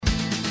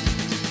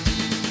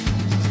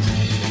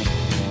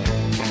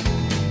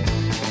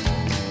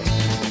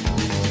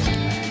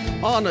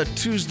On a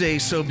Tuesday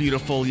so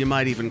beautiful, you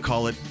might even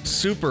call it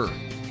super.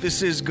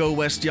 This is Go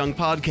West Young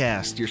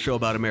Podcast, your show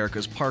about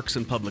America's parks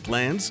and public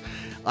lands.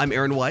 I'm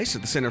Aaron Weiss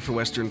at the Center for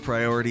Western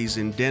Priorities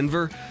in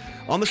Denver.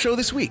 On the show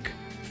this week,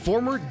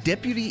 former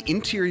Deputy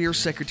Interior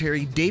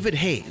Secretary David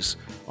Hayes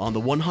on the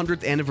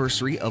 100th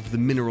anniversary of the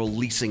Mineral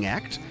Leasing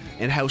Act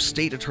and how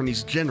state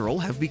attorneys general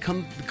have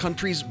become the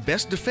country's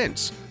best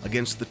defense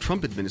against the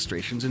Trump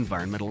administration's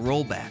environmental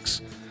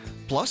rollbacks.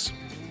 Plus,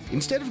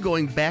 instead of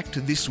going back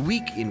to this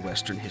week in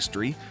Western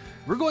history,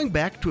 we're going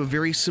back to a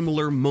very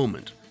similar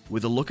moment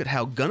with a look at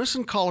how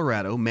Gunnison,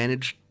 Colorado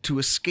managed to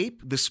escape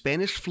the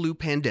Spanish flu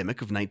pandemic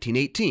of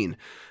 1918.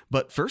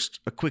 But first,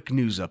 a quick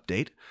news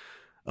update.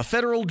 A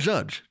federal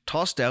judge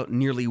tossed out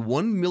nearly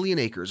 1 million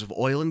acres of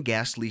oil and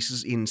gas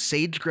leases in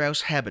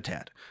sage-grouse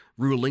habitat,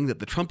 ruling that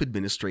the Trump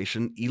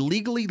administration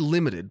illegally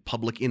limited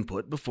public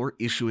input before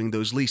issuing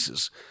those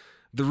leases.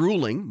 The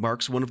ruling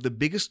marks one of the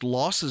biggest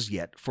losses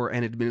yet for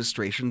an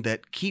administration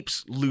that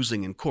keeps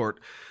losing in court.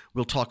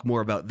 We'll talk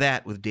more about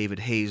that with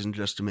David Hayes in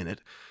just a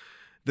minute.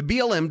 The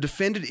BLM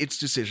defended its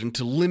decision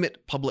to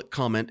limit public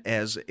comment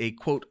as a,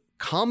 quote,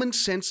 common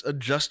sense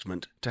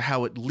adjustment to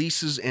how it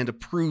leases and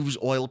approves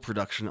oil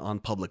production on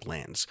public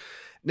lands.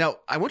 Now,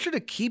 I want you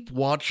to keep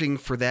watching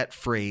for that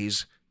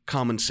phrase,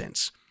 common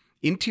sense.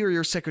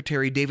 Interior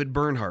Secretary David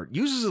Bernhardt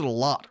uses it a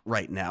lot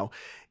right now.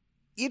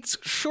 It's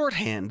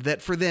shorthand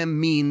that for them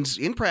means,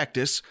 in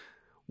practice,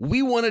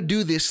 we want to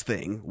do this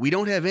thing. We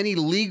don't have any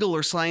legal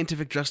or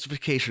scientific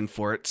justification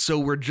for it, so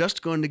we're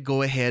just going to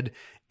go ahead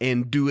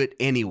and do it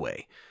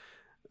anyway.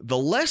 The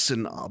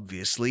lesson,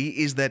 obviously,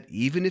 is that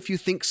even if you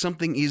think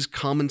something is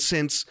common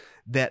sense,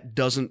 that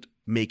doesn't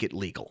make it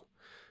legal.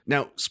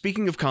 Now,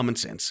 speaking of common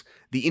sense,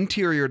 the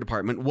Interior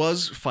Department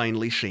was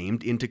finally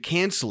shamed into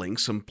canceling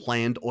some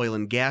planned oil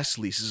and gas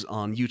leases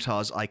on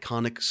Utah's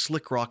iconic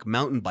Slick Rock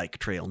mountain bike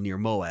trail near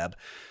Moab.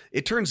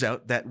 It turns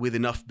out that with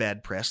enough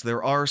bad press,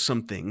 there are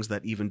some things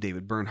that even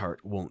David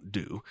Bernhardt won't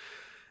do.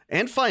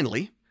 And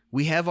finally,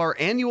 we have our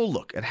annual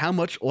look at how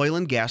much oil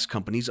and gas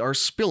companies are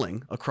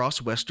spilling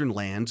across Western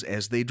lands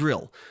as they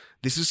drill.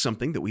 This is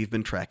something that we've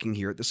been tracking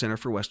here at the Center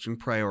for Western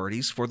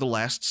Priorities for the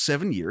last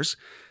 7 years.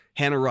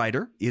 Hannah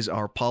Ryder is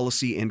our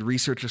policy and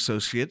research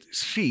associate.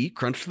 She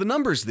crunched the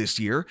numbers this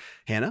year.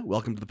 Hannah,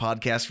 welcome to the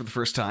podcast for the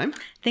first time.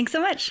 Thanks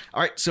so much. All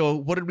right, so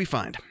what did we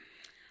find?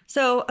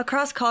 So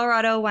across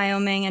Colorado,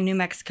 Wyoming, and New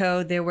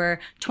Mexico, there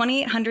were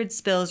 2,800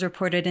 spills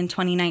reported in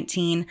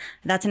 2019.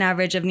 That's an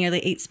average of nearly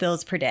 8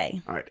 spills per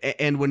day. All right.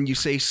 And when you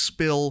say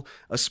spill,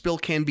 a spill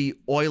can be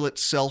oil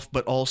itself,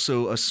 but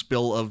also a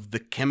spill of the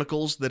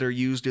chemicals that are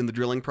used in the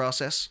drilling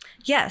process?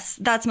 Yes,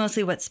 that's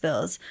mostly what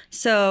spills.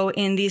 So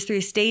in these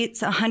 3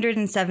 states,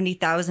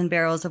 170,000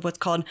 barrels of what's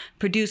called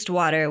produced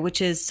water,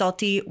 which is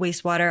salty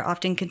wastewater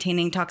often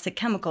containing toxic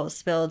chemicals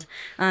spilled.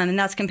 And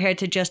that's compared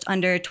to just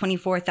under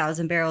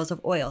 24,000 barrels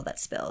of oil that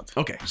spilled.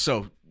 Okay,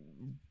 so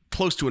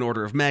close to an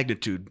order of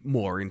magnitude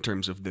more in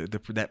terms of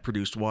that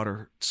produced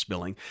water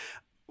spilling.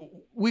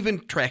 We've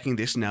been tracking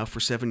this now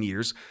for 7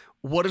 years.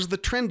 What does the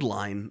trend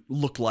line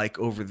look like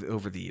over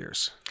the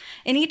years?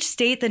 In each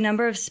state, the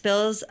number of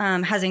spills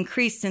has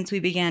increased since we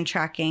began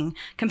tracking.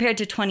 Compared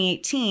to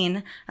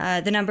 2018,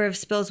 the number of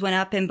spills went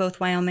up in both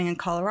Wyoming and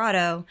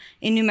Colorado.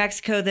 In New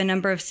Mexico, the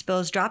number of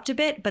spills dropped a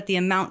bit, but the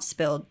amount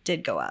spilled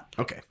did go up.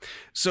 Okay.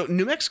 So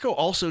New Mexico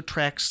also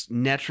tracks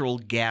natural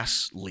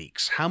gas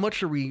leaks. How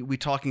much are we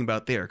talking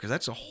about there? Because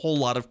that's a whole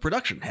lot of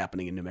production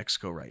happening in New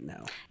Mexico right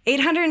now.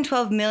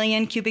 812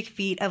 million cubic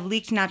feet of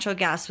leaked natural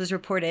gas was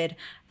reported.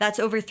 That's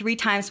over 3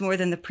 times more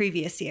than the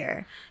previous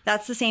year.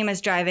 That's the same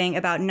as driving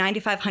about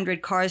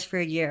 9,500 cars for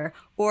a year,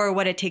 or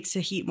what it takes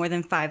to heat more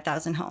than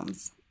 5,000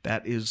 homes.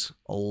 That is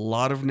a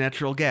lot of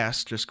natural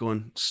gas just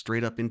going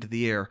straight up into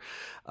the air.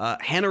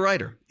 Hannah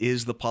Ryder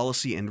is the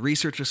Policy and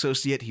Research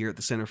Associate here at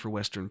the Center for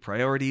Western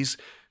Priorities.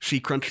 She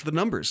crunched the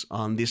numbers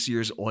on this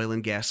year's oil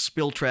and gas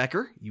spill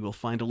tracker. You will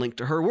find a link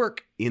to her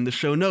work in the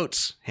show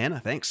notes. Hannah,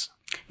 thanks.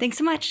 Thanks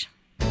so much.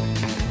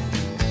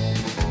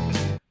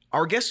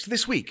 Our guest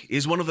this week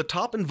is one of the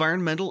top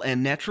environmental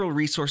and natural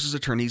resources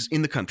attorneys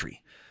in the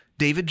country.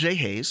 David J.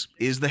 Hayes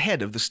is the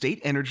head of the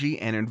State Energy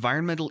and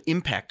Environmental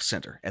Impact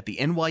Center at the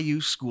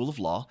NYU School of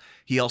Law.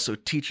 He also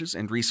teaches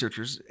and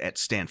researches at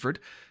Stanford.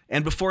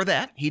 And before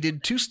that, he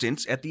did 2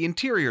 stints at the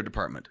Interior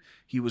Department.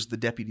 He was the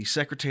Deputy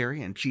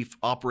Secretary and Chief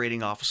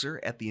Operating Officer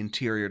at the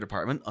Interior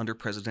Department under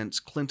Presidents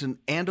Clinton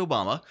and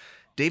Obama.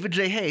 David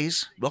J.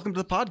 Hayes, welcome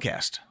to the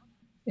podcast.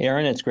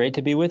 Aaron, it's great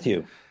to be with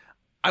you.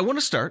 I want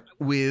to start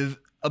with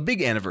a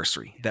big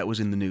anniversary that was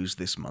in the news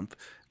this month.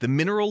 The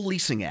Mineral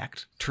Leasing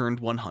Act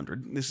turned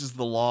 100. This is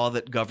the law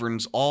that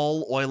governs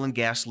all oil and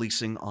gas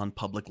leasing on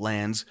public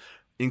lands,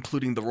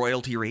 including the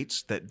royalty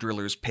rates that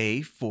drillers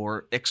pay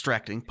for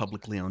extracting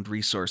publicly owned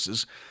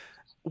resources.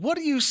 What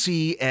do you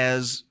see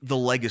as the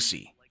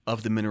legacy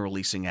of the Mineral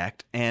Leasing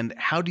Act, and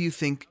how do you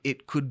think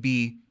it could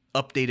be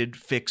updated,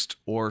 fixed,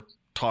 or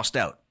tossed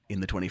out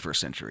in the 21st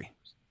century?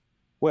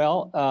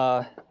 Well,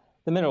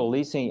 the Mineral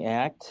Leasing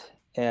Act,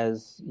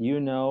 as you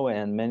know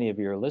and many of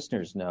your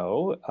listeners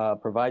know,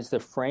 provides the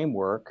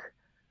framework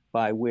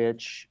by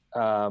which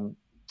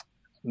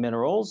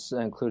minerals,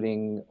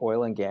 including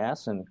oil and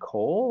gas and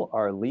coal,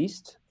 are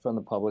leased from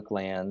the public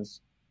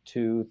lands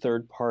to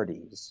third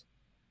parties.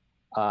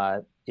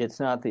 It's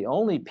not the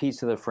only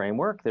piece of the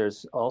framework.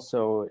 There's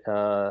also,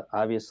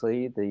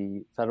 obviously,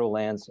 the Federal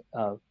Lands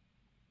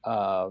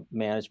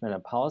Management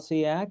and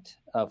Policy Act,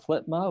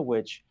 FLPMA,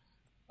 which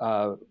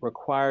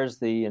requires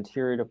the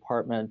Interior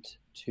Department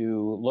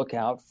to look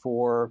out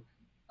for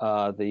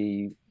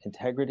the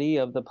integrity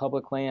of the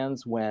public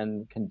lands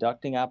when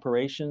conducting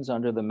operations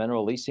under the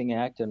Mineral Leasing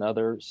Act and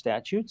other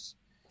statutes.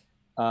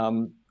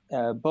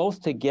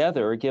 Both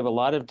together give a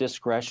lot of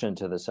discretion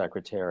to the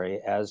Secretary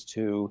as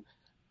to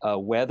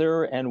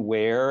whether and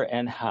where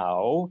and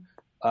how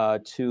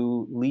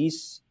to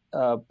lease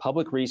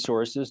public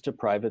resources to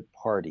private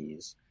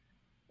parties.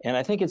 And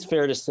I think it's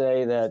fair to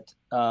say that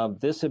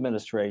this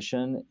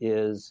administration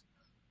is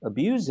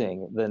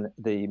abusing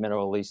the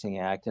Mineral Leasing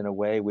Act in a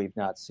way we've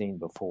not seen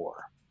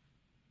before.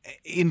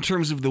 In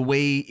terms of the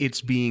way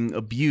it's being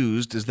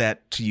abused, does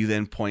that to you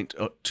then point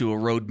to a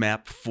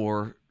roadmap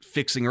for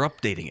fixing or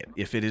updating it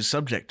if it is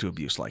subject to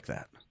abuse like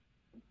that?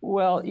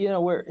 Well,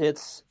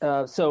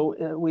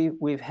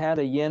 we've had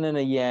a yin and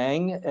a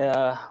yang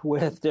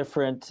with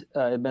different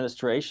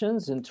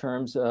administrations in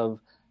terms of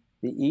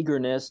the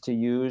eagerness to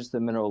use the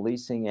Mineral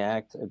Leasing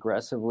Act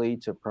aggressively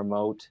to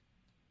promote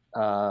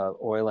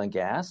oil and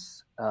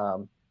gas.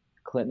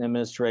 Clinton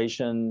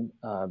administration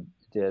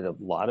did a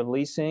lot of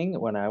leasing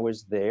when I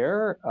was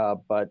there,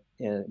 but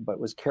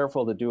was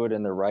careful to do it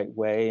in the right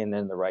way and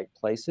in the right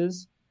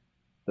places.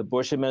 The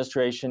Bush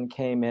administration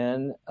came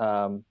in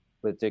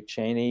with Dick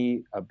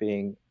Cheney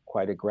being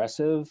quite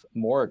aggressive,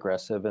 more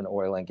aggressive in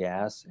oil and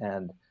gas,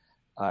 and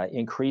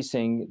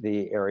increasing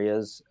the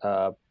areas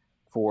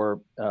for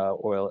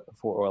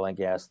oil and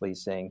gas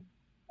leasing.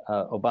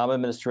 Obama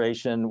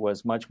administration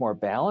was much more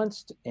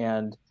balanced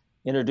and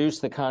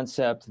introduced the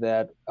concept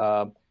that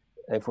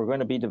if we're going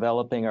to be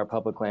developing our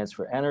public lands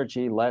for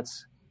energy,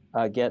 let's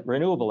get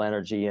renewable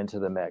energy into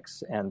the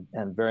mix and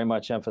very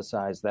much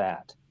emphasize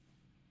that.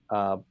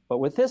 But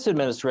with this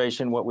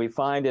administration, what we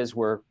find is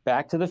we're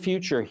back to the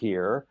future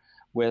here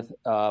with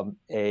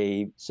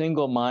a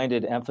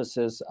single-minded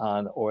emphasis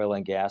on oil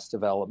and gas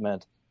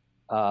development,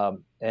 a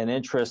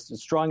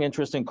strong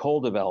interest in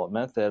coal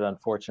development that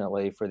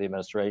unfortunately for the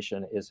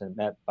administration isn't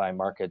met by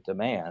market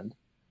demand.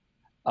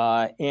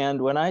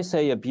 And when I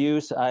say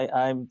abuse,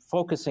 I'm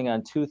focusing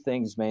on two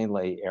things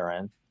mainly,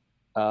 Aaron.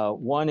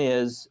 One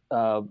is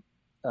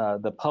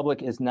the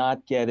public is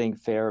not getting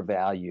fair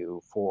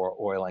value for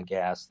oil and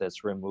gas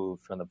that's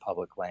removed from the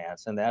public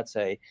lands. And that's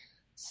a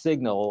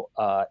signal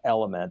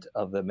element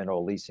of the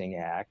Mineral Leasing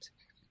Act.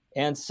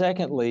 And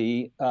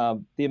secondly,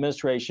 the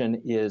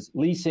administration is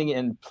leasing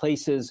in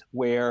places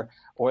where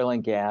oil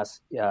and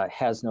gas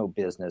has no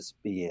business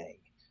being,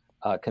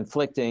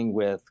 conflicting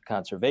with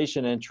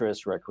conservation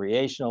interests,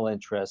 recreational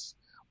interests,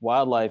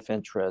 wildlife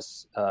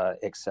interests,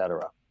 et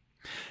cetera.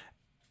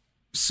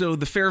 So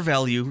the fair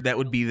value, that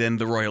would be then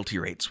the royalty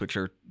rates, which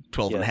are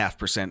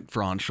 12.5%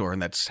 for onshore,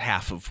 and that's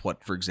half of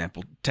what, for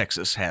example,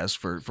 Texas has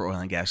for oil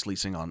and gas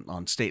leasing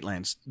on state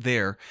lands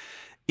there.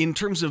 In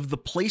terms of the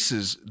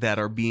places that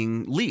are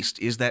being leased,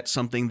 is that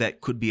something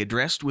that could be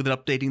addressed with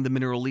updating the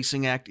Mineral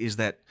Leasing Act? Is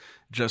that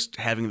just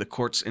having the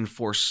courts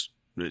enforce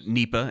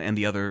NEPA and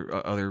the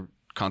other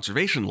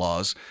conservation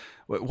laws?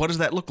 What does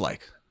that look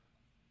like?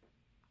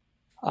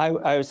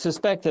 I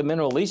suspect the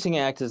Mineral Leasing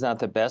Act is not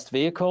the best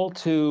vehicle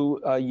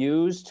to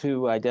use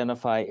to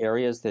identify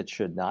areas that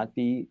should not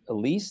be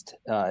leased.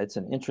 It's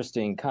an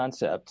interesting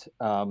concept.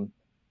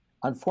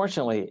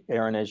 Unfortunately,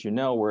 Aaron, as you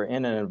know, we're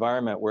in an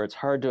environment where it's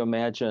hard to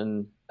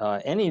imagine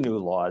any new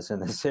laws in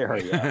this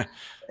area.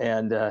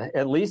 And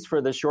at least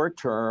for the short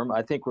term,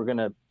 I think we're going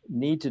to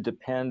need to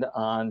depend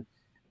on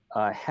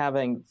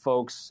having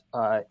folks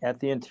at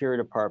the Interior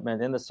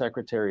Department in the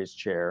Secretary's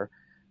chair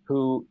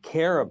who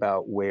care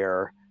about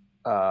where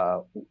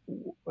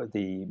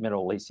the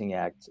Mineral Leasing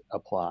Act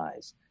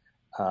applies.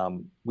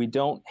 We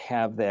don't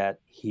have that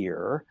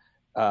here.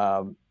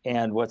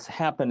 And what's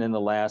happened in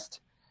the last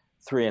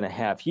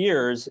 3.5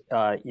 years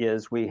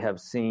is we have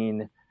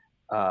seen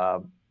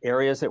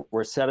areas that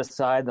were set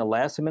aside in the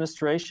last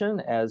administration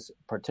as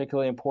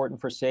particularly important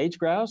for sage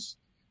grouse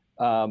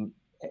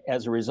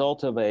as a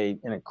result of an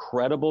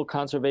incredible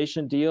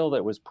conservation deal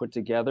that was put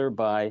together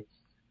by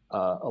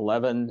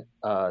 11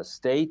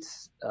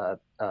 states,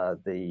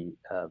 the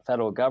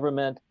federal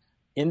government,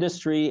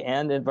 industry,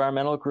 and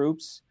environmental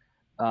groups.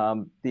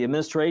 The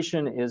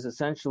administration is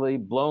essentially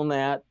blown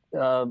that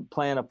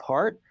plan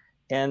apart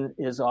and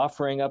is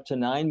offering up to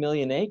 9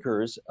 million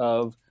acres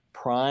of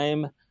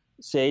prime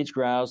sage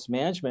grouse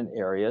management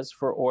areas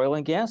for oil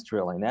and gas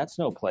drilling. That's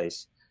no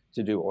place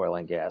to do oil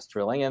and gas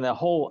drilling. And the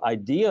whole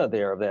idea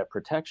there of that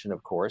protection,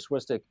 of course,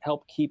 was to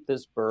help keep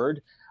this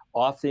bird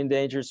off the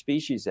Endangered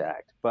Species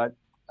Act. But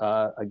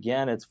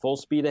again, it's full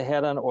speed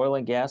ahead on oil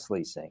and gas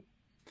leasing.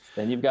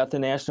 Then you've got the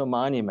national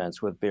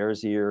monuments with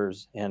Bears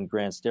Ears and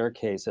Grand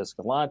Staircase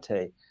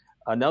Escalante,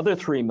 another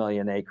 3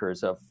 million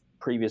acres of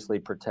previously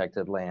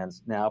protected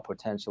lands now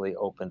potentially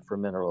open for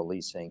mineral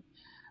leasing.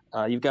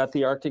 You've got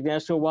the Arctic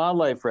National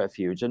Wildlife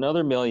Refuge,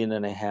 another 1.5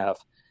 million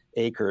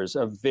acres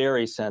of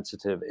very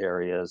sensitive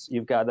areas.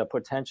 You've got a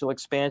potential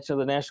expansion of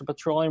the National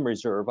Petroleum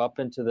Reserve up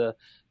into the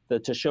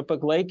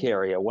Teshupik Lake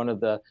area, one of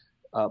the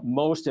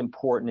most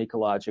important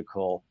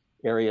ecological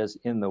areas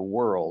in the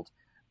world.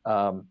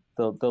 The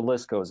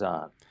list goes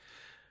on.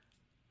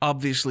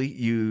 Obviously,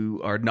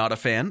 you are not a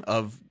fan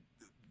of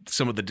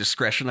some of the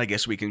discretion, I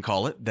guess we can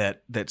call it,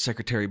 that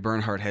Secretary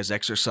Bernhardt has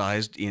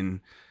exercised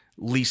in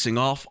leasing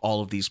off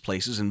all of these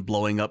places and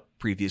blowing up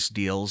previous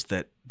deals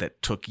that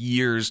took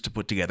years to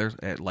put together,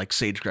 like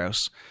sage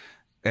grouse,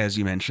 as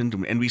you mentioned.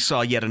 And we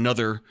saw yet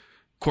another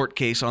court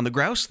case on the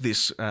grouse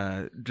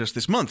just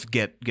this month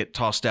get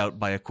tossed out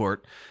by a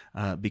court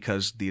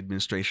because the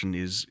administration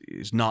is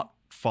not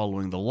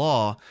following the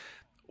law.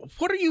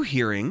 What are you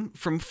hearing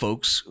from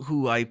folks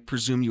who I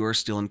presume you are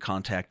still in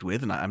contact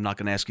with? And I'm not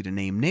going to ask you to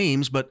name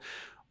names, but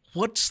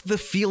what's the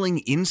feeling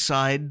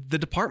inside the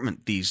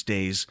department these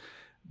days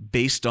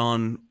based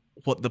on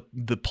what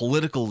the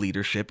political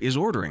leadership is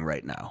ordering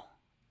right now?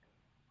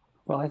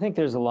 Well, I think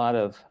there's a lot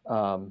of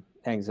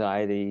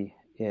anxiety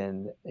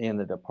in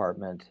the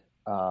department.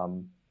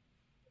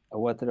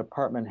 What the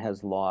department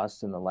has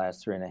lost in the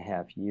last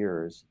 3.5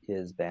 years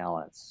is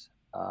balance.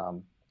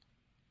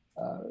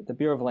 The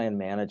Bureau of Land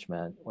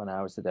Management, when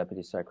I was the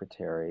deputy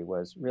secretary,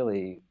 was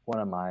really one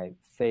of my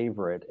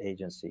favorite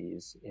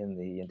agencies in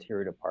the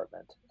Interior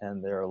Department.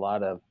 And there are a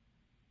lot of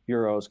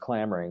bureaus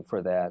clamoring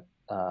for that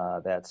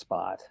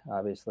spot.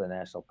 Obviously, the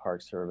National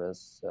Park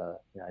Service,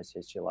 United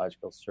States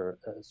Geological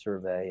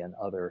Survey, and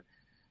other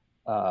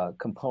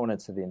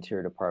components of the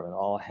Interior Department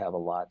all have a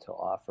lot to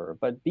offer.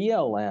 But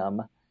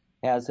BLM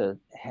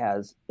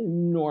has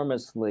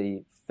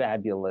enormously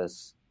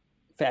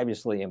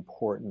fabulously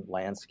important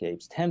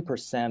landscapes,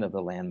 10% of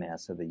the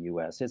landmass of the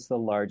U.S. It's the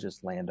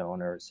largest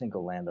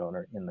single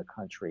landowner in the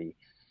country.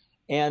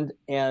 And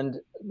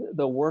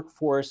the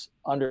workforce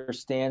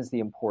understands the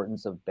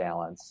importance of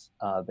balance.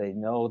 They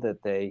know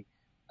that they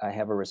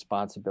have a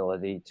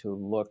responsibility to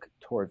look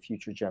toward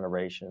future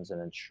generations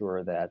and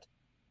ensure that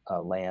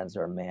lands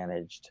are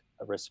managed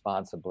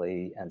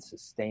responsibly and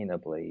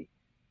sustainably.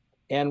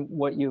 And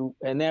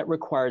that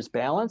requires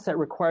balance. That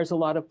requires a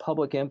lot of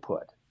public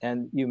input.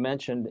 And you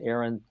mentioned,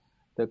 Aaron,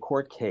 the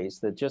court case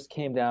that just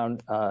came down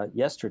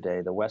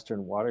yesterday, the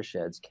Western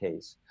Watersheds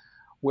case,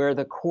 where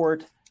the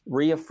court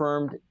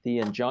reaffirmed the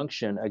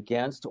injunction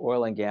against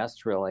oil and gas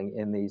drilling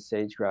in these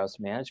sage grouse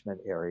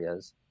management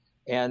areas,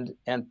 and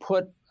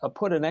put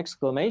an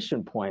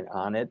exclamation point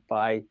on it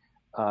by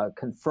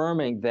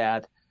confirming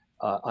that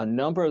a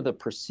number of the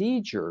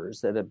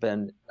procedures that have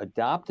been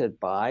adopted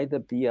by the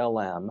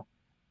BLM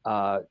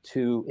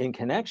in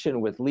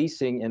connection with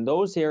leasing in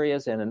those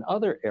areas and in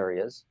other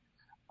areas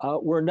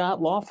were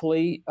not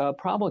lawfully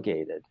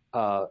promulgated.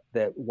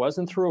 That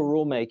wasn't through a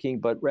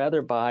rulemaking, but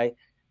rather by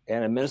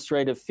an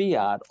administrative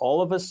fiat.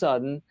 All of a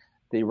sudden,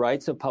 the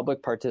rights of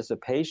public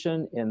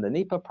participation in the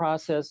NEPA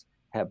process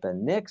have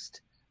been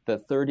nixed. The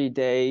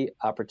 30-day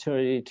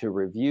opportunity to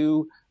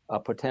review a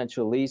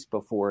potential lease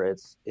before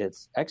it's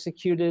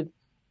executed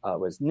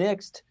was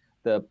nixed.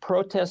 The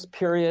protest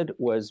period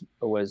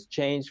was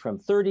changed from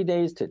 30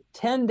 days to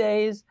 10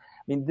 days.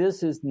 I mean,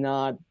 this is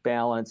not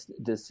balanced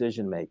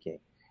decision making.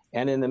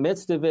 And in the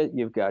midst of it,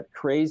 you've got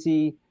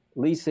crazy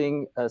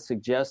leasing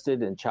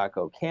suggested in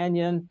Chaco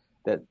Canyon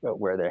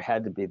where they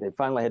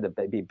finally had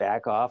to be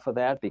back off of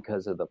that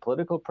because of the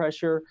political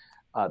pressure.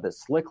 The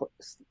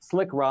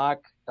Slick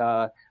Rock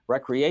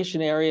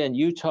recreation area in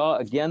Utah,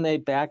 again, they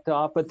backed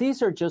off. But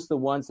these are just the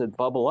ones that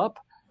bubble up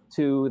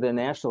to the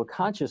national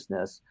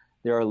consciousness.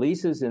 There are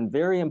leases in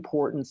very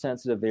important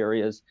sensitive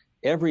areas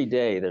every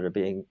day that are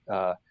being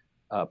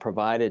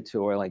provided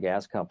to oil and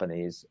gas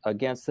companies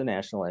against the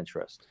national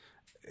interest.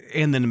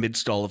 And then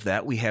amidst all of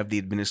that, we have the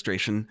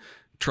administration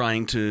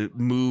trying to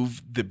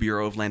move the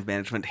Bureau of Land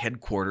Management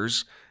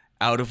headquarters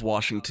out of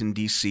Washington,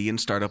 D.C. and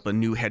start up a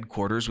new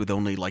headquarters with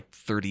only like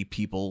 30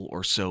 people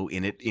or so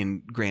in it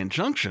in Grand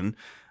Junction.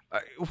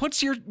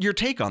 What's your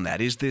take on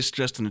that? Is this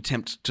just an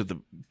attempt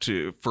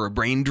for a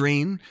brain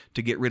drain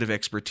to get rid of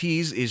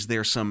expertise? Is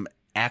there some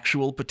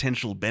actual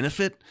potential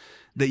benefit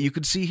that you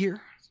could see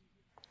here?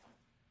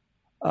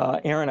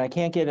 Aaron, I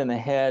can't get in the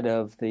head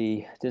of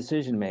the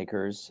decision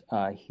makers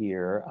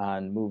here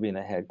on moving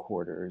the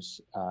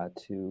headquarters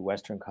to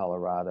Western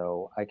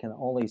Colorado. I can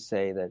only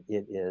say that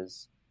it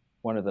is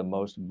one of the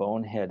most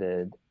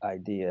boneheaded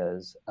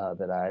ideas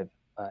that I've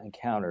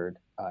encountered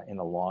in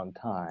a long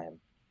time.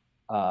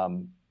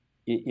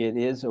 It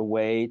is a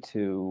way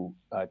to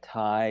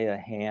tie a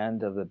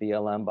hand of the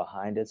BLM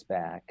behind its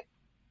back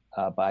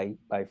by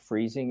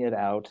freezing it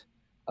out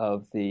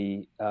of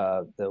the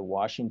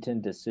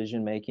Washington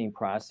decision-making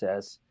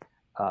process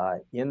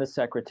in the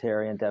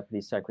Secretary and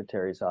Deputy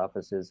Secretary's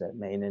offices at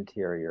Maine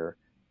Interior,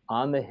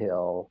 on the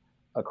Hill,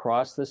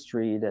 across the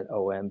street at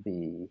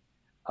OMB,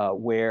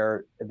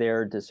 where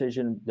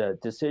the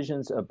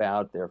decisions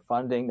about their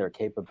funding, their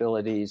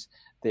capabilities,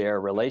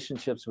 their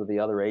relationships with the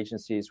other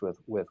agencies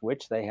with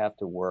which they have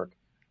to work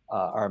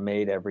are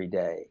made every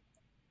day.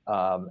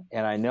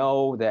 And I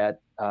know that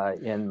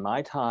in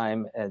my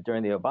time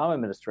during the Obama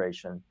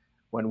administration,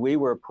 when we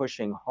were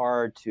pushing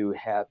hard to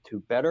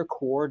better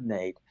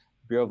coordinate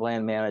Bureau of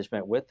Land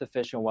Management with the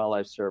Fish and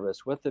Wildlife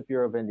Service, with the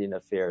Bureau of Indian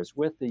Affairs,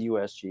 with the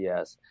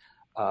USGS,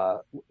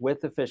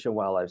 with the Fish and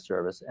Wildlife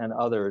Service and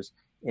others,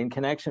 in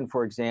connection,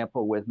 for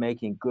example, with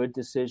making good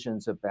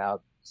decisions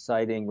about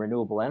siting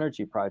renewable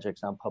energy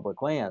projects on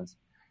public lands.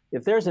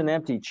 If there's an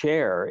empty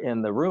chair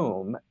in the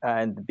room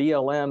and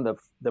BLM,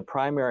 the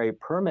primary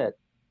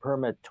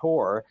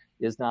permittor,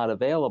 is not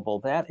available,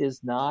 that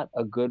is not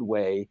a good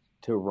way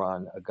to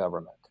run a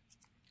government.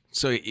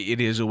 So it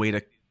is a way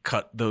to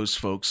cut those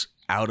folks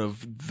out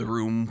of the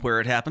room where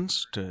it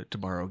happens, to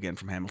borrow again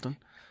from Hamilton?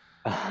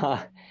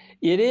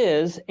 It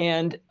is,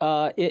 and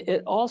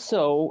it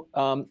also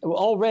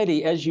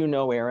already, as you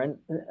know, Aaron,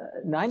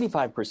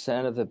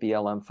 95% of the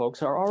BLM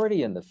folks are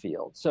already in the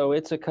field. So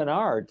it's a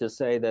canard to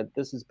say that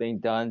this is being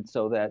done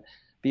so that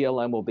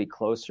BLM will be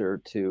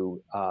closer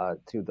to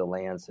the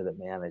lands that it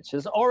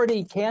manages.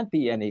 Already can't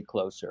be any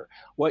closer.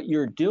 What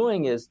you're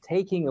doing is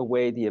taking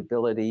away the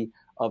ability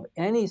of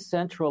any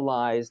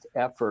centralized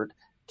effort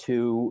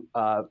to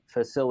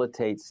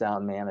facilitate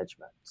sound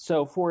management.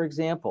 So, for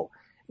example,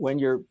 when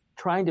you're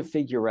trying to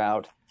figure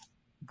out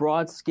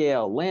broad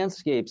scale,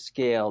 landscape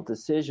scale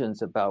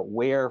decisions about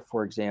where,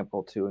 for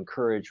example, to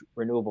encourage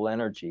renewable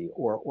energy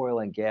or oil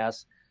and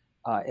gas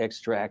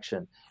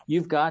extraction,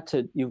 you've got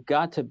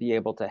to be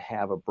able to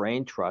have a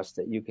brain trust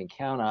that you can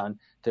count on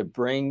to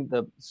bring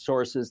the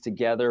sources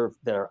together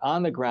that are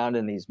on the ground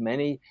in these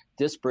many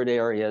disparate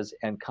areas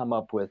and come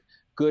up with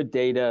good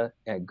data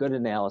and good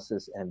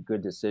analysis and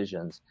good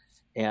decisions.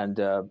 And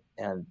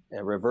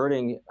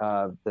reverting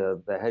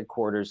the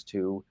headquarters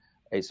to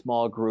a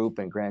small group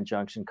in Grand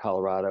Junction,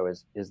 Colorado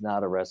is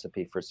not a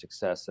recipe for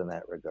success in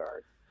that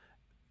regard.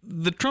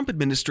 The Trump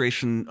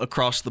administration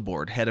across the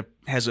board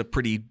has a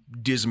pretty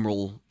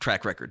dismal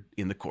track record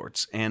in the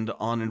courts, and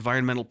on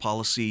environmental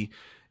policy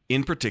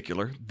in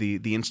particular,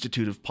 the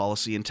Institute of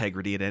Policy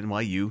Integrity at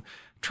NYU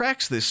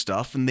tracks this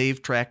stuff, and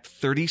they've tracked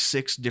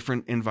 36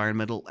 different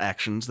environmental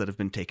actions that have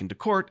been taken to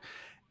court,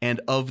 and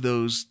of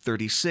those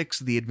 36,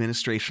 the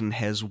administration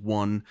has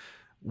won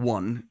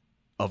one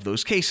of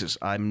those cases.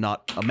 I'm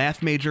not a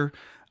math major,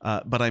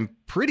 but I'm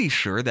pretty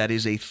sure that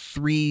is a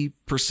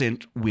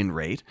 3% win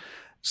rate.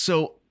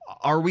 So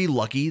are we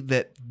lucky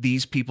that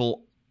these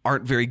people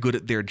aren't very good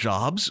at their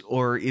jobs,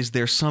 or is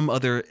there some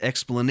other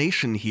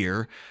explanation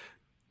here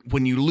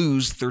when you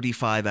lose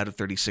 35 out of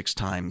 36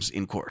 times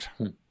in court?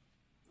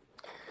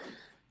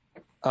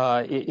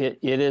 It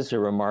is a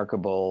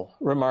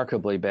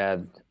remarkably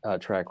bad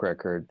track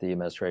record the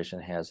administration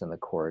has in the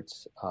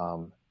courts.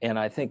 And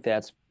I think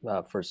that's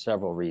for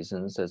several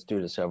reasons. That's due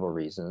to several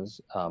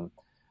reasons.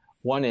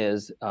 One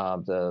is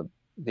the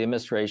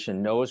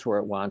administration knows where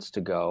it wants to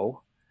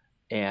go,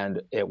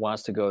 and it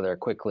wants to go there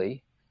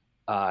quickly.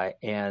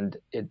 And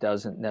it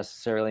doesn't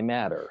necessarily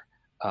matter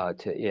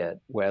to it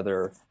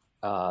whether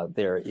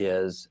there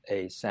is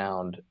a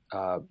sound,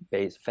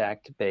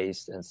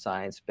 fact-based and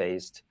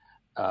science-based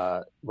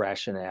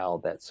rationale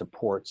that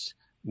supports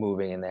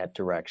moving in that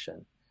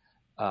direction.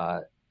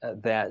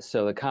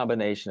 So the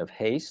combination of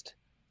haste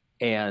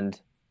and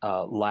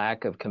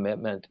lack of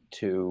commitment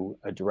to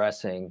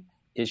addressing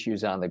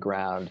issues on the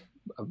ground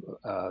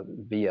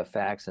via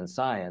facts and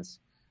science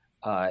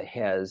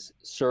has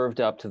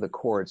served up to the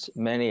courts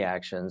many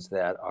actions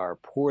that are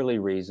poorly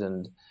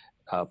reasoned,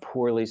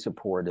 poorly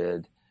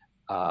supported,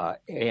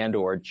 and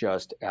or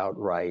just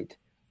outright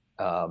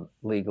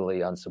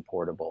legally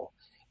unsupportable.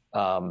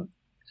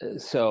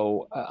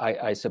 So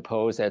I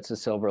suppose that's a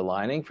silver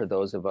lining for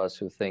those of us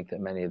who think that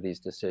many of these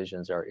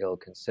decisions are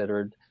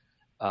ill-considered.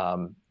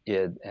 And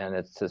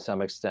it's, to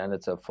some extent,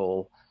 it's a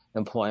full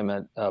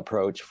employment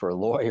approach for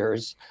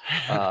lawyers,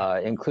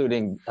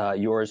 including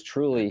yours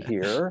truly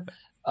here.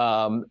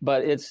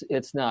 But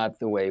it's not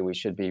the way we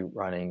should be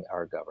running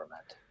our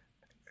government.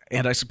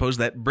 And I suppose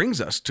that brings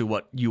us to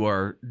what you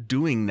are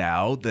doing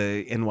now,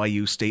 the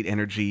NYU State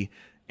Energy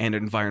and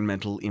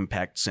Environmental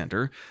Impact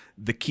Center,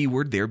 the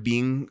keyword there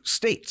being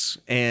states.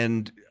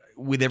 And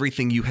with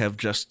everything you have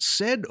just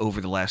said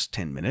over the last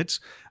 10 minutes,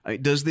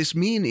 does this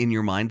mean in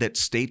your mind that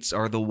states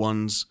are the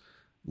ones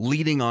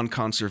leading on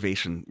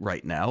conservation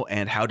right now?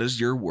 And how does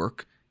your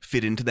work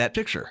fit into that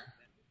picture?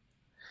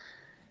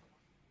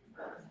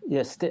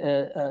 Yes,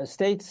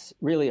 states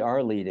really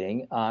are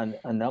leading on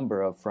a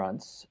number of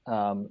fronts.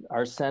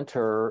 Our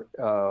center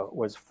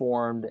was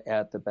formed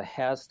at the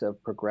behest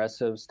of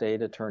progressive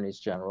state attorneys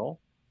general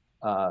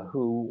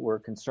who were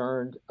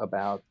concerned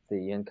about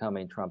the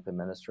incoming Trump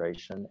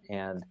administration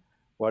and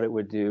what it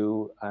would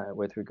do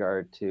with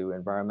regard to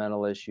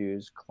environmental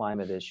issues,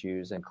 climate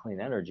issues, and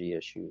clean energy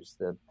issues.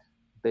 The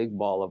big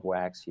ball of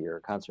wax here.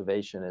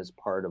 Conservation is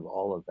part of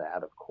all of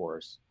that, of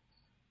course.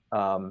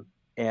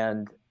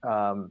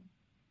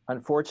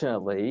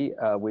 Unfortunately,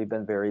 we've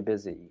been very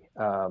busy.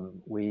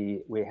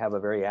 We have a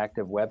very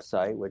active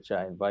website, which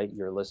I invite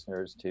your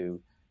listeners to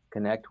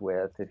connect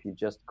with. If you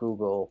just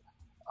Google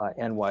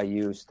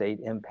NYU State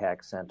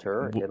Impact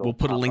Center, we'll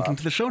put a link up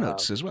into the show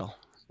notes as well.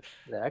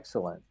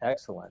 Excellent.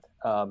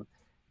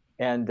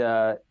 And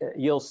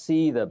you'll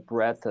see the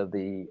breadth of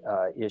the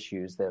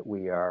issues that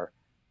we are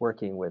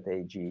working with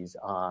AGs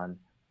on.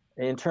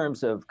 In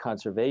terms of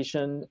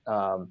conservation,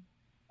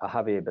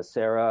 Javier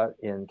Becerra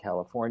in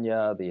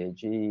California, the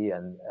AG,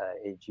 and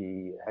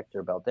AG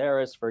Hector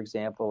Balderas, for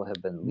example,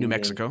 have been leading New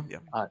Mexico,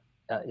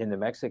 in New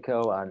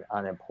Mexico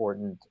on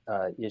important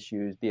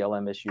issues,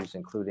 BLM issues,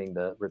 including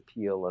the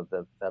repeal of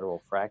the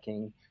federal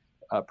fracking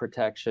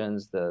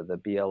protections, the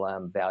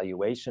BLM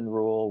valuation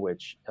rule,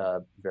 which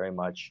very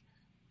much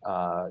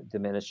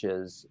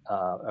diminishes,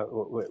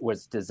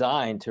 was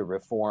designed to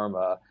reform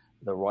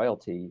the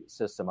royalty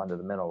system under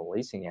the Mineral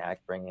Leasing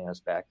Act, bringing us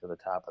back to the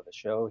top of the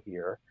show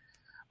here.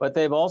 But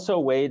they've also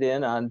weighed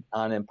in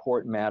on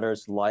important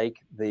matters like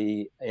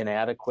the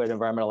inadequate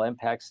environmental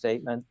impact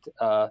statement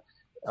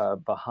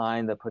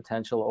behind the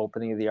potential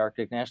opening of the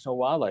Arctic National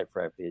Wildlife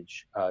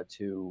Refuge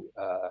to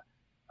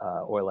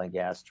oil and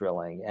gas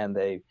drilling. And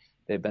they've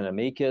been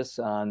amicus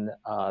on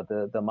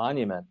the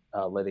monument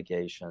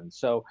litigation.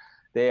 So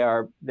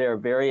they're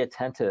very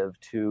attentive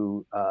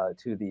to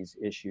these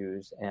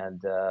issues,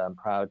 and I'm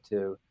proud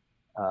to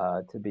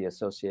be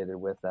associated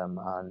with them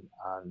on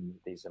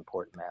these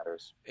important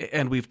matters.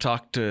 And we've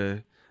talked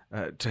to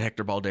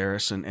Hector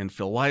Balderas and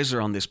Phil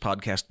Weiser on this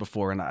podcast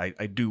before, and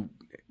I do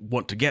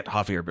want to get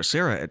Javier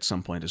Becerra at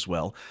some point as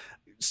well.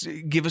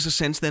 Give us a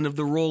sense then of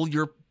the role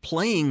you're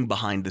playing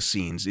behind the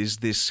scenes. Is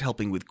this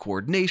helping with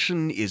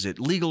coordination? Is it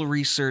legal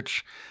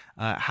research?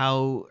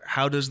 How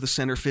does the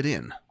center fit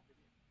in?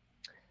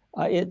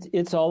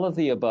 It's all of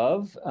the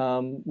above.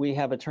 We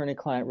have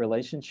attorney-client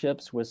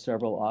relationships with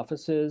several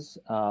offices,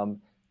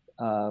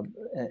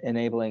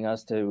 enabling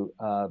us to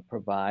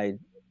provide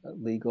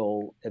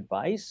legal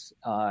advice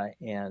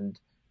and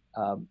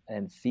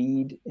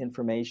feed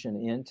information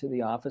into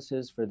the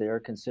offices for their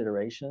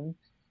consideration.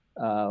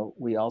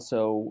 We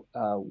also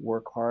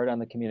work hard on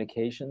the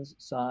communications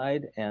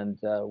side and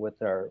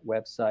with our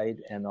website,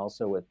 and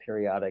also with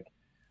periodic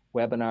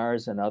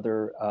webinars and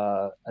other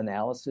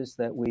analysis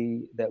that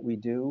we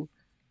do.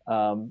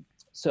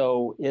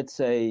 So it's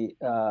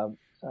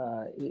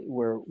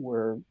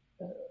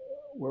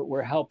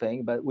we're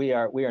helping, but we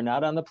are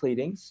not on the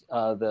pleadings.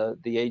 The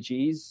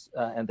AGs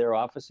and their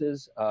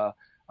offices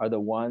are the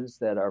ones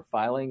that are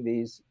filing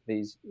these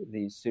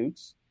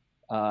suits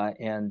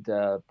and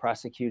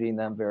prosecuting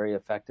them very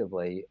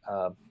effectively.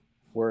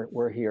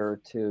 We're here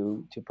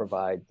to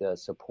provide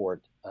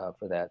support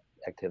for that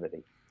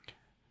activity.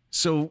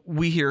 So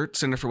we here at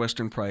Center for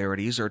Western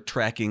Priorities are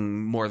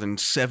tracking more than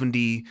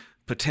 70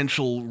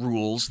 potential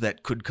rules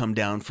that could come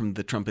down from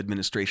the Trump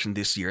administration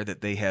this year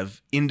that they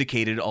have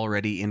indicated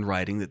already in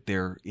writing that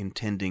they're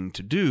intending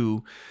to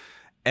do.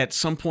 At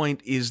some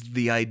point, is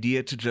the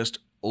idea to just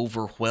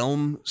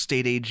overwhelm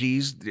state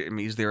AGs? I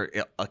mean, is there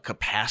a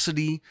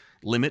capacity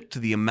limit to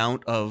the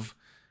amount of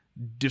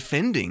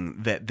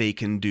defending that they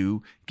can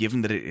do,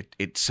 given that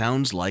it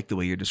sounds like, the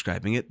way you're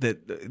describing it,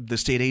 that the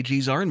state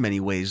AGs are in many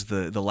ways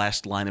the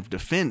last line of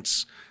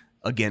defense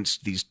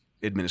against these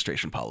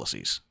administration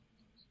policies?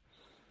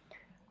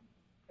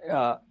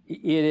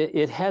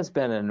 It has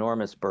been an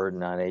enormous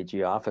burden on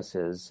AG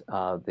offices.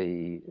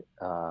 The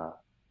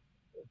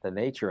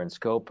nature and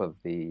scope of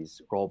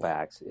these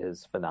rollbacks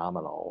is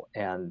phenomenal,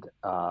 and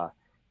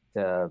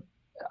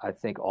I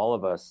think all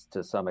of us,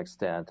 to some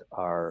extent,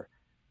 are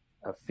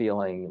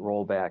feeling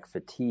rollback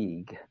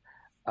fatigue,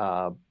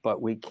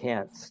 but we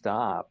can't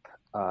stop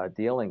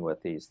dealing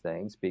with these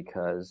things,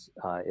 because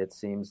it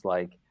seems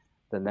like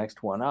the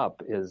next one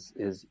up is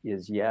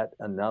yet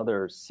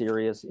another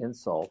serious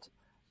insult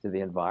to the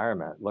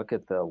environment. Look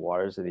at the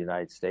Waters of the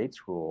United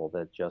States rule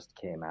that just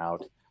came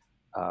out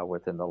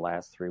within the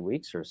last 3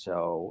 weeks or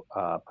so,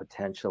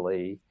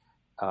 potentially.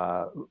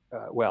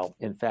 Well,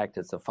 in fact,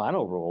 it's a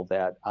final rule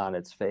that on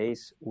its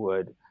face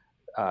would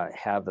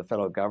have the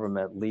federal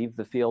government leave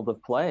the field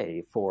of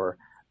play for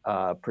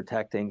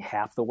protecting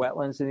half the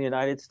wetlands in the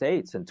United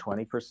States and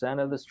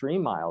 20% of the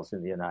stream miles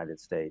in the United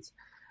States.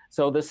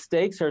 So the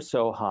stakes are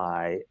so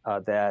high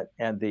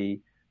and the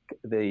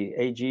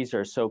AGs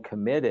are so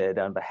committed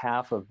on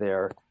behalf of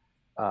their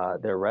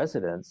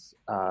residents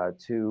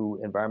to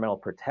environmental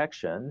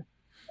protection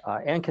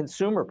and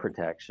consumer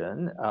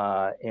protection,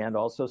 and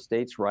also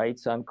states'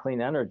 rights on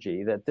clean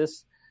energy, that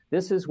this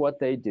is what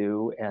they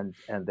do, and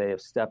they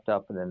have stepped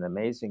up in an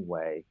amazing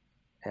way.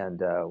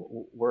 And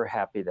we're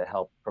happy to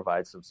help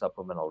provide some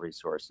supplemental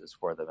resources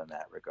for them in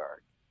that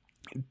regard.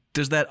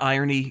 Does that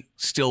irony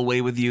still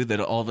weigh with you, that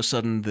all of a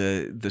sudden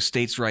the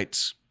states'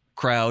 rights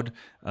crowd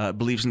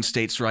believes in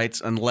states'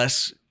 rights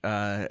unless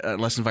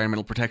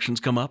environmental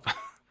protections come up?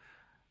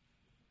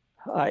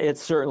 It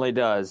certainly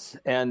does,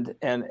 and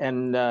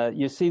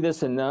you see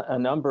this in a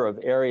number of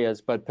areas,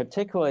 but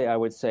particularly, I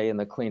would say, in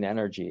the clean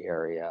energy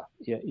area.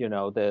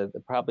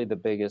 The probably the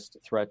biggest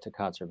threat to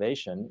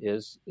conservation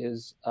is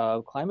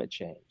climate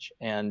change,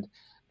 and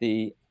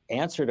the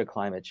answer to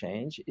climate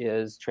change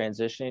is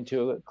transitioning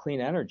to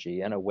clean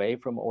energy and away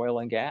from oil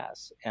and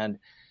gas. And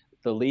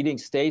the leading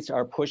states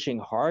are pushing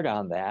hard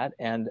on that,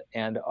 and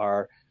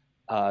are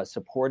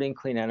supporting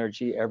clean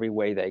energy every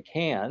way they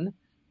can.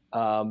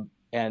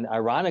 And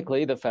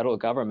ironically, the federal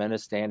government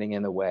is standing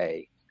in the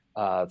way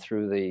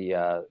through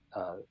the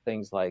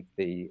things like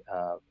the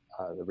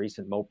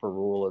recent MOPR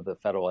rule of the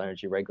Federal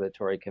Energy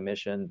Regulatory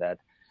Commission that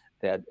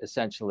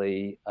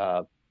essentially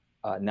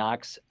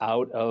knocks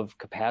out of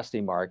capacity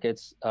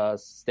markets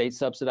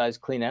state-subsidized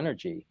clean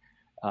energy.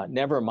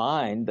 Never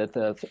mind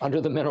that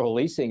under the Mineral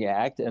Leasing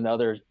Act and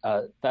other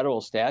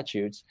federal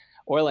statutes,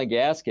 oil and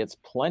gas gets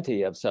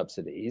plenty of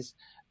subsidies.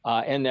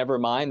 And never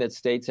mind that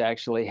states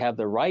actually have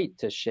the right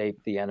to shape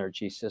the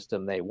energy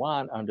system they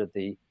want under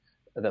the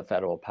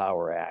Federal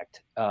Power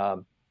Act.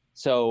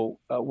 So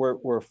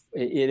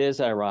it is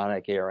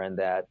ironic, Aaron,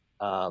 that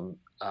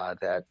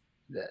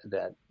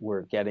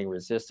we're getting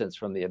resistance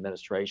from the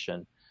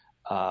administration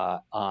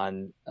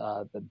on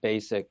the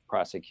basic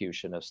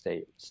prosecution of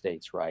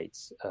states'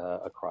 rights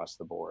across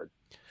the board.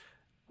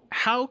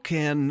 How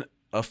can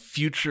a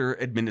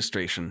future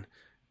administration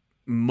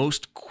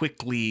most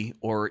quickly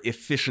or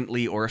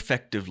efficiently or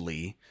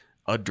effectively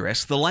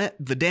address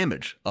the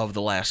damage of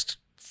the last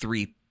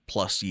 3+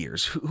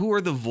 years? Who are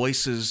the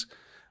voices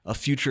a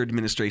future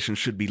administration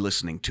should be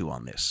listening to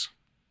on this?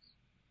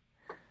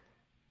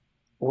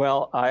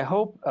 Well, I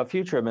hope a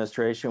future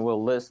administration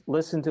will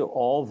listen to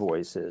all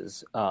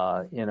voices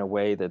in a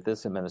way that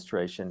this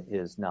administration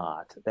is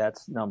not.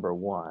 That's number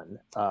one,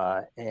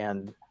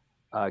 and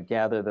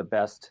gather the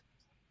best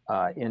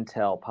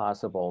intel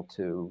possible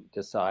to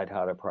decide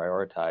how to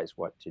prioritize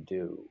what to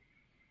do.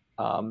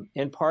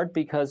 In part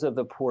because of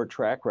the poor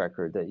track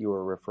record that you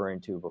were referring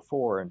to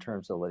before in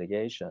terms of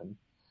litigation,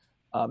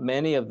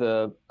 many of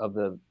the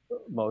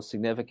most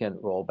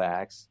significant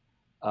rollbacks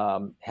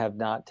have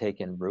not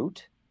taken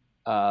root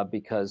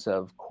because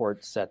of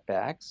court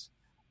setbacks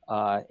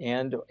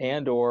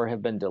and or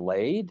have been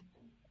delayed.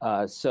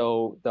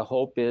 So the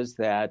hope is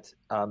that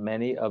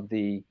many of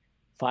the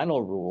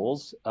final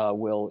rules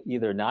will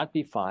either not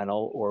be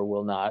final or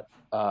will not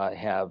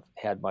have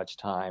had much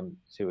time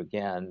to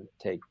again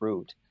take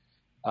root.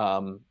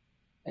 An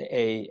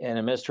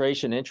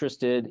administration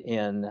interested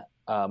in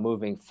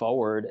moving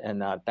forward and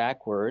not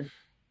backward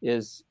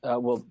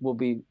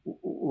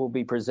will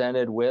be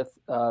presented with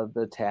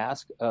the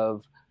task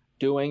of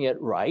doing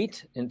it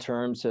right in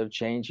terms of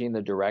changing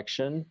the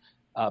direction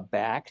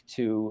back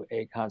to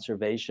a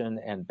conservation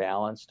and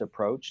balanced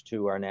approach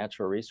to our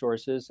natural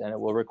resources. And it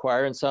will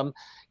require, in some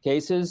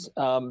cases,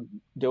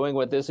 doing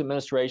what this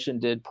administration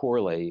did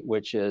poorly,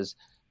 which is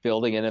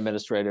building an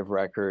administrative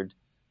record,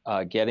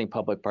 getting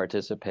public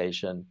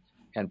participation,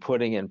 and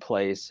putting in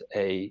place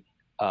a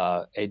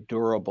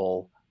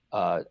durable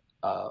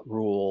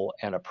rule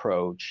and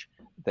approach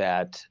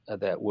that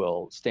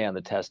will stand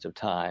the test of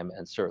time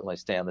and certainly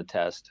stand the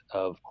test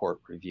of court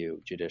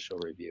review, judicial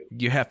review.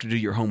 You have to do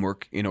your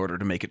homework in order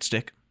to make it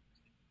stick?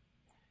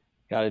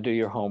 Got to do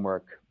your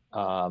homework.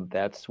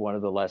 That's one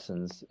of the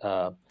lessons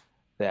that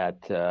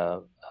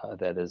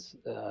is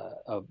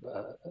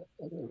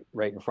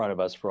right in front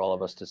of us for all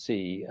of us to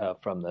see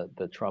from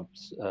the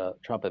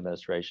Trump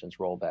administration's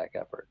rollback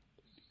effort.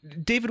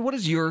 David, what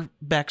is your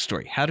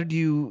backstory? How did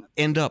you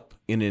end up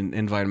in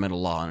environmental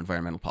law and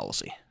environmental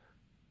policy?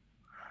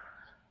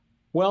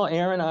 Well,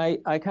 Aaron,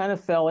 I kind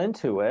of fell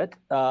into it.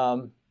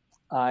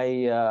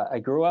 I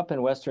grew up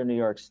in Western New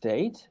York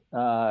State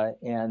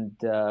and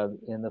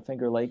in the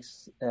Finger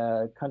Lakes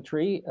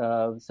country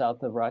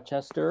south of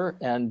Rochester.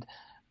 And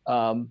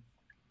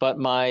but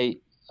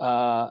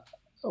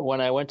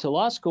when I went to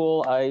law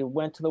school, I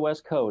went to the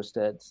West Coast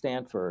at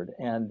Stanford,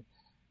 and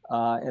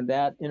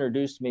that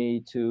introduced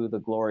me to the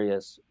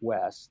glorious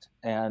West.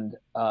 And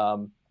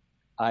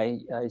I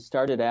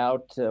started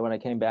out when I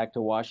came back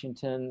to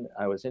Washington.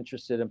 I was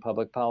interested in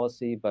public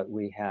policy, but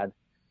we had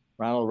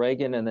Ronald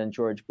Reagan and then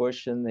George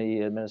Bush in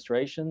the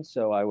administration.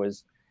 So I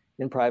was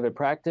in private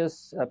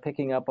practice,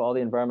 picking up all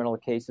the environmental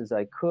cases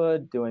I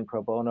could, doing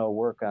pro bono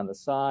work on the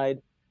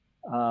side,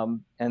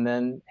 and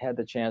then had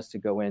the chance to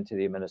go into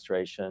the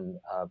administration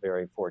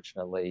very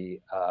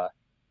fortunately,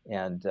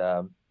 and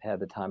had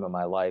the time of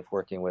my life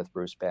working with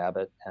Bruce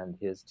Babbitt and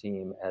his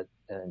team at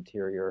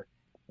Interior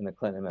in the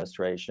Clinton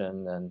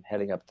administration, and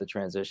heading up the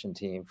transition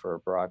team for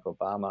Barack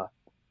Obama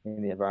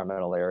in the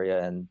environmental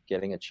area, and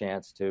getting a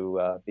chance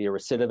to be a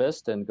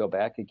recidivist and go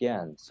back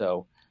again.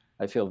 So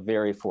I feel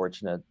very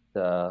fortunate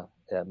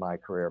at my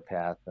career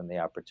path and the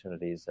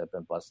opportunities I've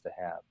been blessed to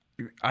have.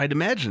 I'd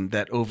imagine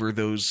that over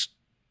those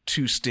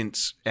 2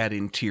 stints at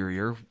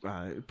Interior,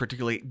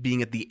 particularly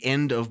being at the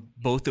end of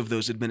both of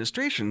those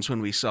administrations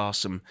when we saw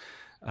some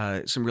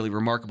really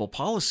remarkable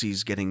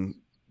policies getting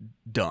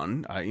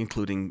done,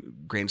 including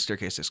Grand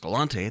Staircase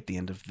Escalante at the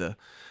end of the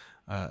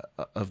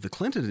of the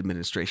Clinton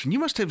administration, you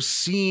must have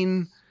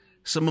seen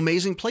some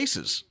amazing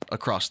places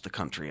across the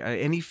country.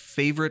 Any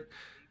favorite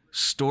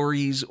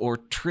stories or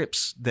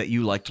trips that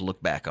you like to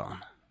look back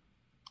on?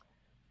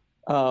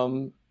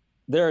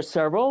 There are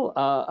several.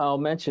 I'll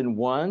mention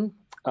one.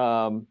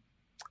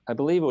 I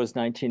believe it was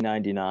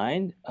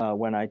 1999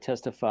 when I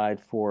testified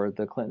for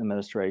the Clinton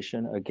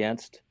administration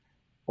against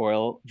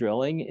oil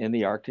drilling in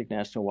the Arctic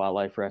National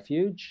Wildlife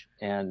Refuge,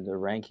 and the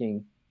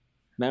ranking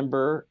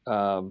member,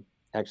 the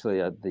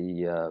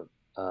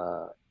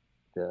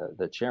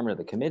chairman of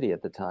the committee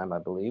at the time, I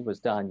believe, was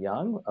Don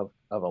Young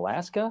of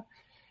Alaska.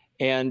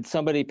 And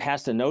somebody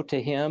passed a note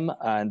to him,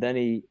 and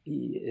then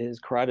his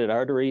carotid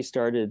artery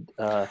started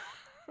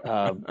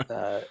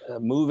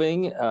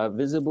moving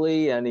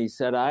visibly, and he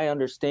said, "I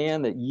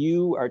understand that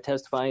you are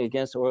testifying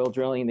against oil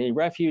drilling in the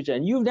refuge,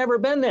 and you've never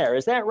been there.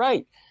 Is that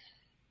right?"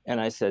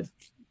 And I said,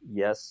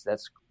 "Yes,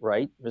 that's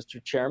right,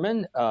 Mr.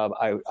 Chairman.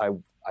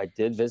 I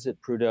did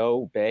visit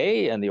Prudhoe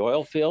Bay and the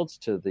oil fields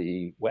to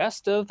the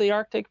west of the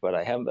Arctic, but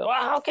I haven't been."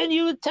 "Well, how can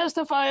you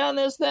testify on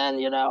this then,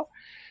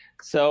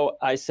 So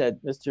I said,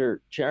 "Mr.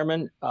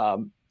 Chairman,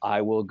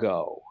 I will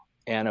go."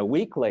 And a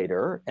week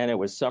later, and it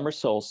was summer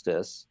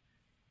solstice,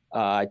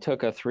 I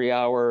took a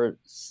 3-hour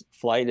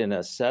flight in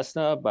a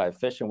Cessna by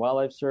Fish and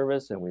Wildlife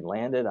Service, and we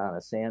landed on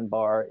a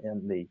sandbar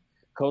in the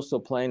coastal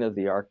plain of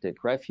the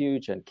Arctic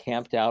Refuge and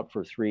camped out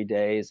for 3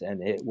 days,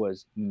 and it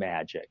was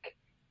magic.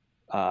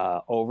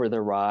 Over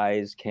the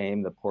rise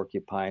came the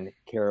porcupine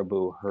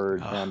caribou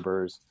herd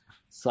members,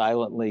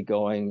 silently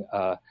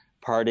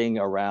parting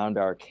around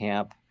our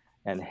camp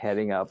and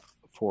heading up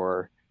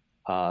for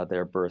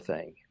their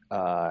birthing.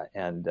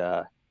 And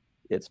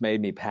it's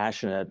made me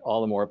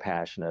all the more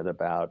passionate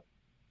about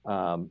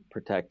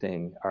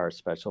protecting our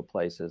special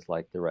places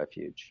like the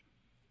refuge.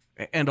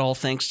 And all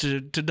thanks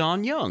to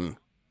Don Young.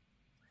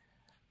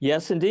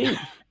 Yes, indeed.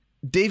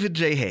 David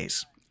J.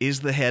 Hayes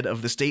is the head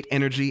of the State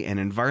Energy and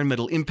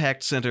Environmental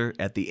Impact Center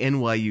at the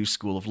NYU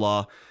School of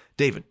Law.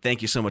 David,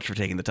 thank you so much for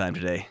taking the time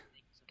today.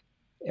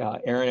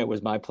 Aaron, it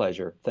was my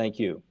pleasure. Thank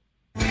you.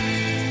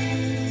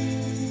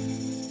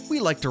 We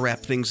like to wrap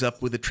things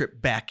up with a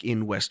trip back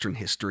in Western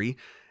history.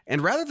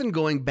 And rather than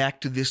going back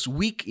to this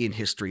week in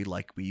history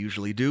like we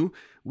usually do,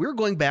 we're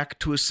going back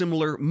to a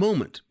similar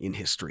moment in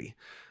history.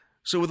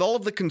 So with all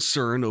of the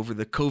concern over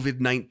the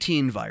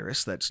COVID-19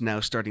 virus that's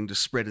now starting to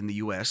spread in the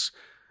U.S.,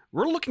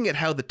 we're looking at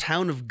how the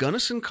town of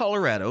Gunnison,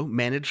 Colorado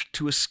managed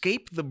to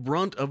escape the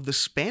brunt of the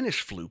Spanish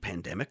flu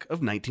pandemic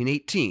of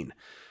 1918.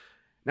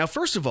 Now,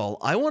 first of all,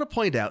 I want to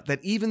point out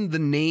that even the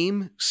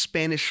name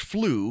Spanish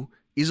flu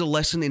is a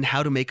lesson in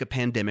how to make a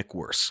pandemic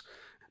worse.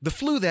 The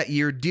flu that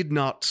year did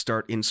not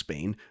start in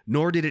Spain,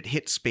 nor did it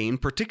hit Spain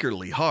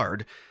particularly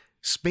hard.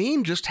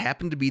 Spain just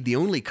happened to be the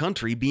only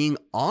country being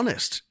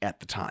honest at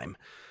the time.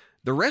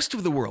 The rest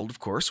of the world, of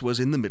course, was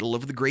in the middle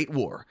of the Great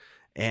War,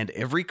 and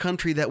every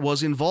country that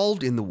was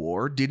involved in the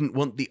war didn't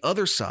want the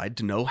other side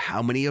to know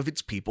how many of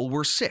its people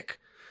were sick.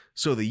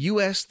 So the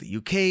US, the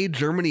UK,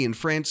 Germany, and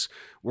France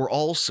were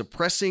all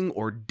suppressing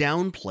or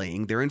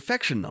downplaying their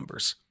infection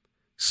numbers.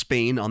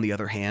 Spain, on the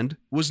other hand,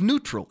 was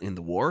neutral in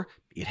the war.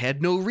 It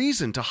had no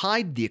reason to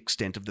hide the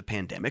extent of the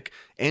pandemic,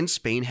 and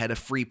Spain had a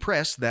free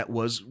press that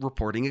was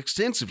reporting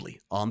extensively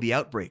on the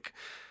outbreak.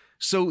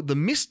 So the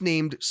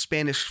misnamed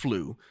Spanish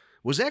flu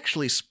was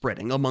actually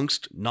spreading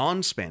amongst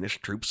non-Spanish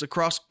troops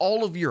across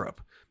all of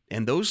Europe,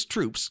 and those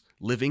troops,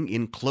 living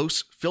in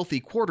close, filthy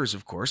quarters,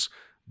 of course,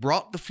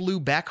 brought the flu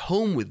back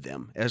home with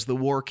them as the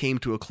war came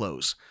to a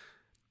close.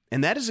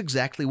 And that is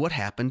exactly what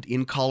happened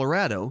in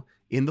Colorado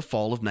in the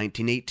fall of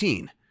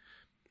 1918.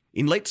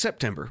 In late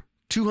September,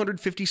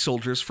 250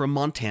 soldiers from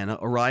Montana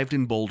arrived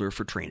in Boulder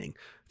for training.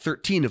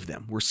 13 of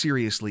them were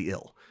seriously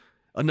ill.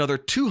 Another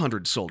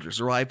 200 soldiers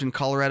arrived in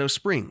Colorado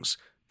Springs.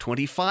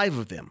 25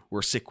 of them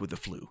were sick with the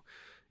flu.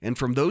 And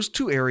from those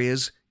two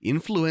areas,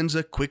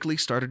 influenza quickly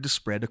started to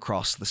spread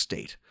across the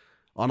state.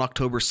 On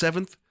October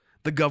 7th,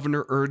 the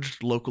governor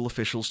urged local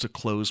officials to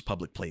close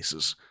public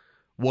places.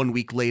 1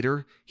 week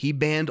later, he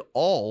banned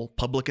all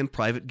public and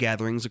private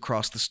gatherings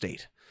across the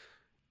state.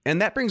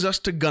 And that brings us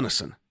to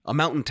Gunnison, a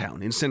mountain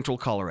town in central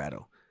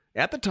Colorado.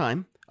 At the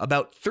time,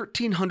 about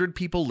 1,300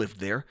 people lived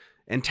there,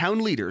 and town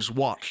leaders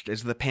watched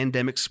as the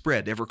pandemic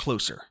spread ever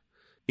closer.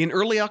 In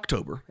early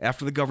October,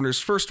 after the governor's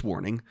first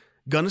warning,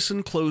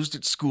 Gunnison closed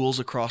its schools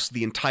across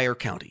the entire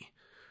county.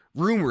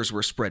 Rumors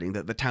were spreading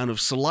that the town of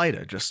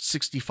Salida, just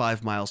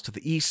 65 miles to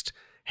the east,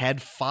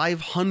 had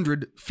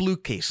 500 flu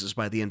cases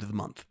by the end of the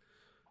month.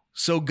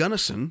 So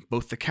Gunnison,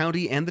 both the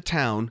county and the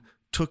town,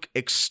 took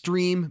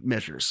extreme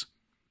measures.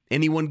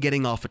 Anyone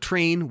getting off a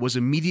train was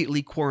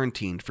immediately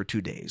quarantined for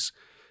 2 days.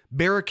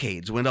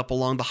 Barricades went up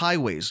along the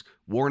highways,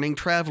 warning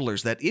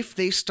travelers that if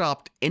they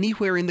stopped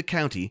anywhere in the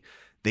county,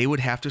 they would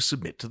have to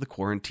submit to the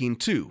quarantine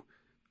too.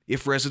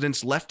 If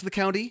residents left the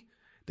county,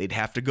 they'd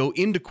have to go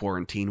into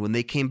quarantine when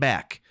they came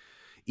back.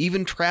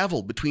 Even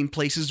travel between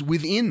places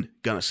within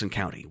Gunnison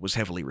County was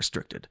heavily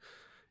restricted.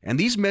 And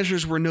these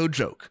measures were no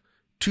joke.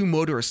 2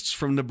 motorists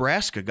from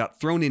Nebraska got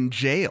thrown in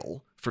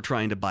jail for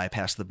trying to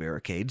bypass the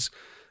barricades.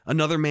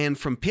 Another man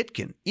from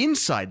Pitkin,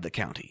 inside the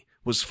county,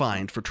 was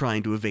fined for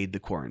trying to evade the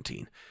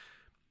quarantine.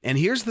 And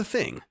here's the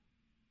thing.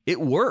 It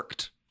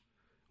worked.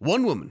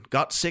 One woman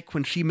got sick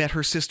when she met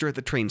her sister at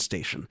the train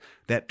station.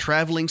 That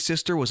traveling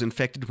sister was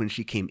infected when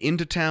she came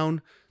into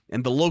town,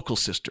 and the local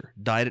sister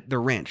died at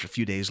their ranch a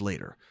few days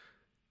later.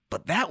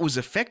 But that was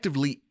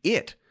effectively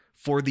it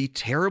for the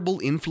terrible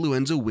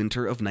influenza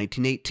winter of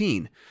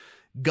 1918.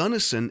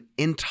 Gunnison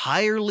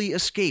entirely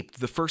escaped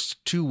the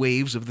first two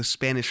waves of the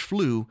Spanish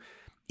flu,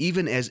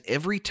 even as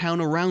every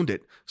town around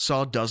it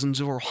saw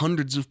dozens or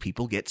hundreds of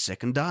people get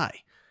sick and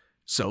die.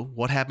 So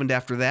what happened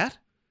after that?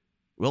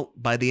 Well,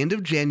 by the end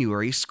of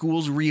January,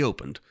 schools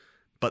reopened.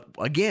 But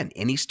again,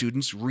 any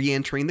students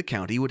re-entering the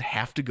county would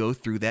have to go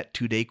through that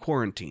 2-day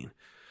quarantine.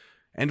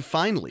 And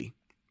finally,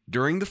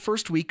 during the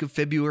first week of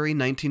February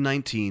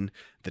 1919,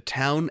 the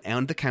town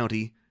and the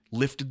county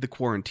lifted the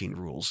quarantine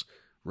rules.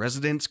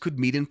 Residents could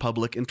meet in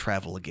public and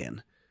travel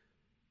again.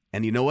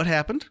 And you know what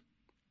happened?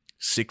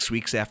 6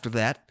 weeks after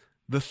that,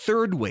 the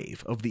third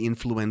wave of the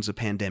influenza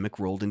pandemic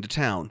rolled into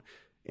town.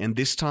 And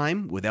this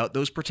time, without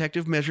those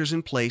protective measures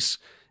in place,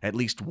 at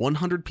least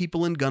 100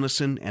 people in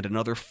Gunnison and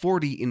another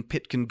 40 in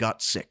Pitkin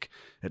got sick.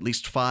 At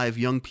least 5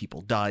 young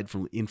people died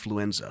from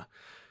influenza.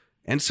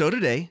 And so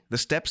today, the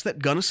steps that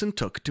Gunnison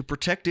took to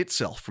protect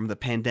itself from the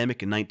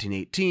pandemic in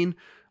 1918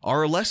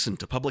 are a lesson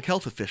to public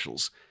health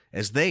officials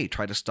as they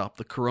try to stop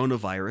the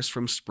coronavirus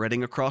from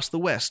spreading across the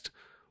West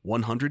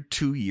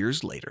 102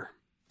 years later.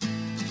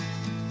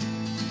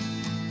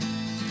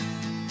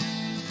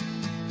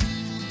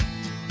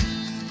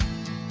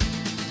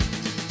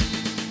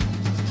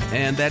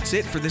 And that's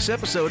it for this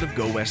episode of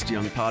Go West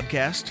Young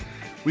Podcast.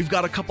 We've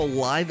got a couple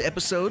live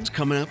episodes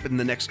coming up in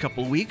the next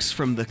couple weeks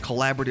from the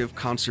Collaborative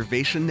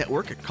Conservation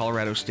Network at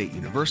Colorado State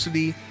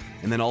University,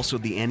 and then also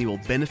the annual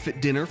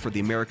benefit dinner for the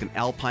American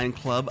Alpine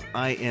Club.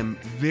 I am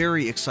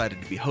very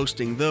excited to be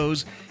hosting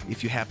those.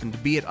 If you happen to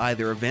be at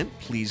either event,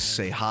 please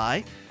say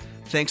hi.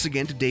 Thanks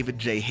again to David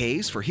J.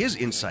 Hayes for his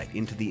insight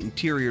into the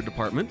Interior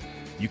Department.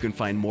 You can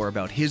find more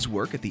about his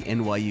work at the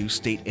NYU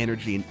State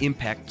Energy and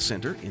Impact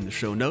Center in the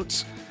show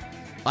notes.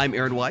 I'm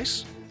Aaron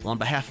Weiss. On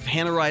behalf of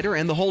Hannah Ryder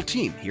and the whole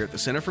team here at the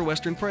Center for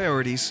Western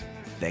Priorities,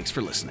 thanks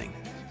for listening.